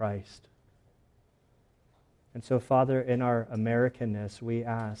following Christ. And so, Father, in our Americanness, we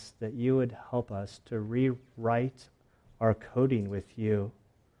ask that you would help us to rewrite our coding with you,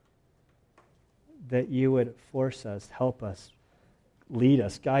 that you would force us, help us, lead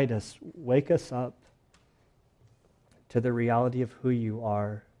us, guide us, wake us up to the reality of who you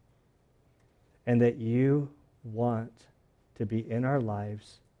are, and that you want to be in our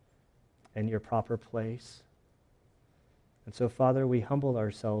lives in your proper place. And so, Father, we humble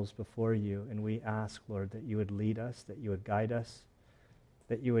ourselves before you, and we ask, Lord, that you would lead us, that you would guide us,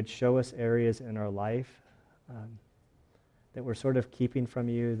 that you would show us areas in our life that we're sort of keeping from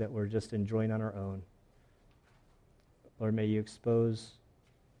you, that we're just enjoying on our own. Lord, may you expose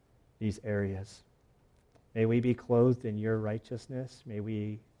these areas. May we be clothed in your righteousness. May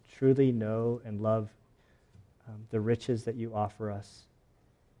we truly know and love the riches that you offer us.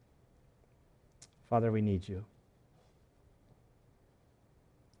 Father, we need you.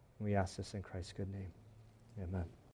 We ask this in Christ's good name. Amen.